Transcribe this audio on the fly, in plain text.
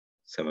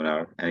seminar,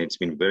 and it's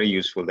been very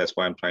useful. That's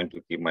why I'm trying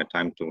to keep my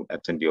time to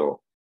attend your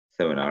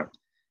seminar.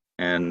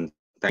 And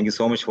thank you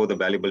so much for the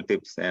valuable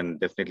tips. And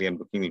definitely I'm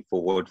looking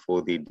forward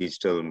for the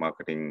digital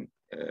marketing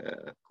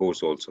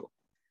course also.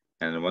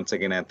 And once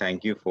again, I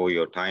thank you for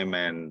your time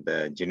and the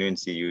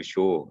genuinity you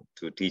show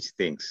to teach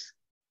things.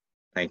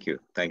 Thank you.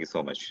 Thank you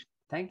so much.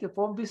 Thank you.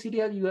 From which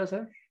city are you,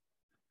 sir?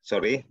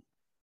 Sorry?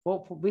 For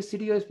which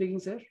city are you speaking,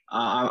 sir?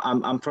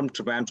 I'm from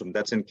Trivandrum.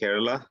 That's in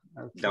Kerala,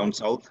 down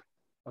south.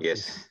 Okay.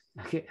 Yes.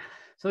 Okay.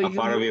 So I'm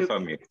far away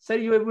from you. Sir,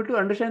 you able to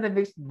understand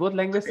the both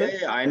languages?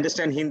 Yeah, I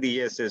understand Hindi.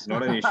 Yes, it's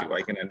not an issue.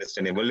 I can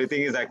understand it. Only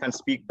thing is I can't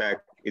speak back.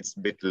 It's a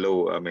bit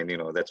low. I mean,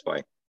 that's why.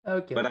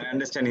 Okay. But I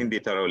understand Hindi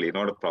thoroughly.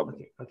 Not a problem.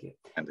 Okay.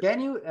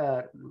 Can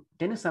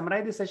you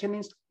summarize the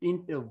session in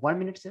 1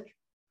 minute, sir?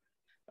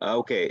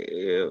 Okay.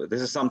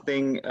 This is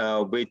something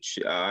which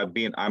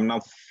I'm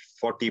now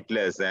 40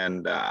 plus,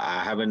 and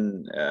I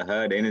haven't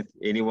heard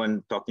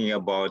anyone talking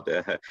about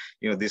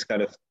this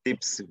kind of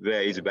tips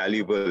where it's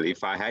valuable.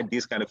 If I had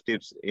these kind of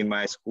tips in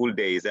my school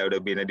days, I would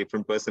have been a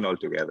different person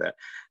altogether.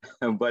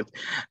 But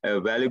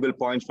valuable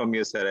points from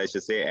you, sir, I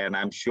should say, and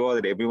I'm sure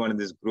that everyone in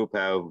this group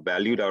have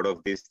valued out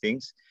of these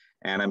things,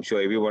 and I'm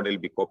sure everyone will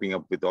be coping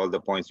up with all the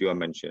points you have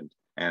mentioned,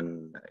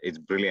 and it's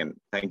brilliant.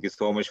 Thank you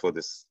so much for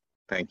this.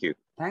 Thank you.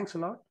 Thanks a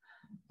lot.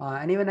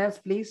 Anyone else,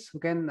 please, who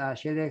can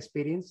share their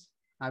experience?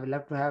 I would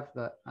love to have.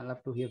 I'd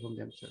love to hear from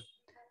them, sir.